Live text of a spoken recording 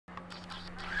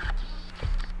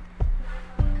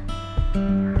Hi,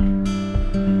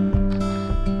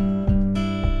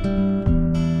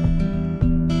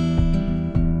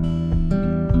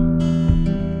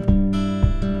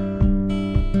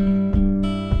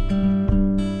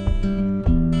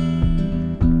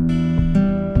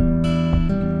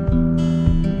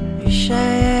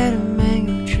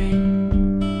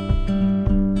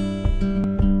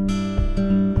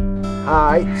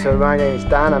 so my name is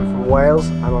Dan, I'm from Wales.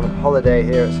 I'm on a holiday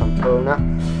here at Sampoorna.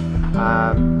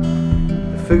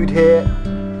 The food here,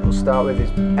 we'll start with, is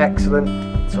excellent.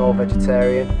 It's all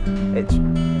vegetarian. It's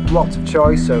lots of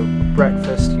choice, so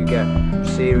breakfast you get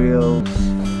cereals,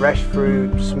 fresh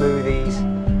fruit, smoothies.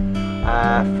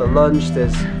 For lunch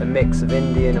there's a mix of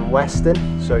Indian and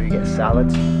Western, so you get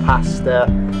salads, pasta,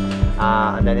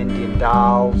 and then Indian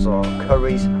dals or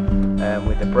curries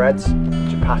with the breads,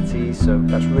 chapatis, so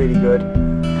that's really good.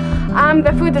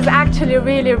 The food is actually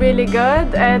really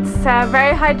good. It's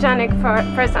very hygienic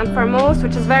first and foremost,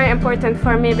 which is very important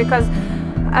for me because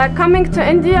coming to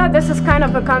India, this is kind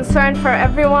of a concern for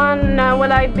everyone.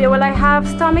 Will I have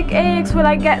stomach aches? Will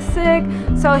I get sick?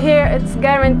 So here it's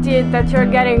guaranteed that you're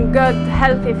getting good,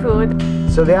 healthy food.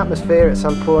 So the atmosphere at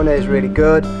Sampoorna is really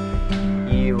good.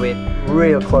 We're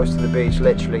real close to the beach,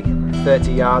 literally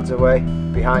 30 yards away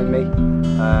behind me,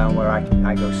 where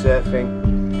I go surfing.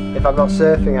 If I'm not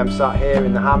surfing, I'm sat here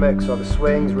in the hammocks or the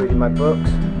swings reading my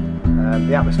books.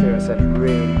 The atmosphere, as I said, is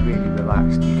really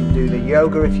relaxed. You can do the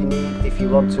yoga if you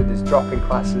want to. There's drop-in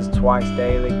classes twice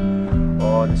daily,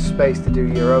 or there's space to do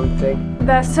your own thing.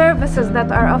 The services that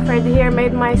are offered here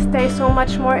made my stay so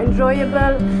much more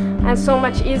enjoyable and so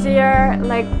much easier.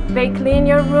 Like, they clean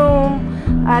your room,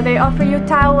 they offer you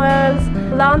towels,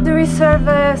 laundry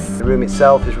service. The room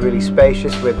itself is really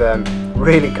spacious with a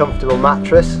really comfortable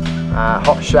mattress,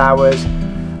 hot showers,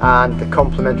 and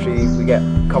we get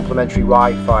complimentary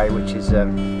Wi-Fi, which is a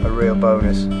real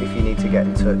bonus if you need to get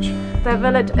in touch. The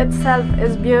village itself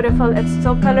is beautiful, it's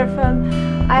so colourful.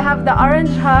 I have the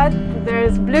orange hut,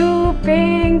 there's blue,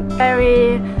 pink,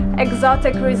 very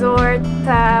exotic resort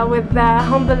with the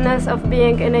humbleness of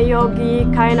being in a yogi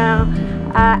kind of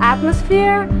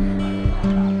atmosphere.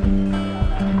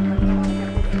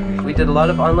 We did a lot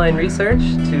of online research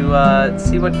to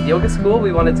see what yoga school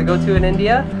we wanted to go to in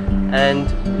India, and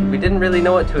we didn't really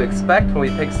know what to expect when we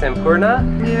picked Sampoorna.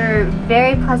 We were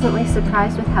very pleasantly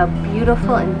surprised with how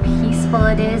beautiful and peaceful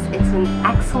it is. It's an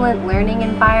excellent learning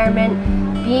environment.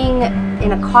 Being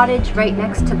in a cottage right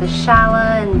next to the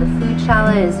shala and the food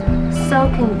shala is so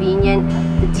convenient.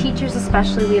 The teachers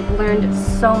especially, we have learned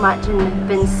so much and have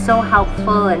been so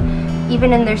helpful, and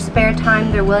even in their spare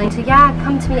time they're willing to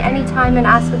come to me anytime and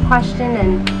ask a question,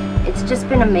 and it's just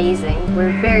been amazing.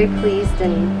 We're very pleased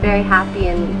and very happy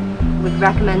and would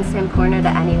recommend Sampoorna to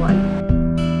anyone.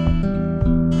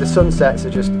 The sunsets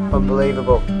are just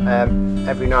unbelievable.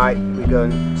 Every night we go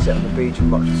and sit on the beach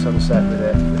and watch the sunset with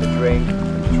a drink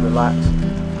and just relax.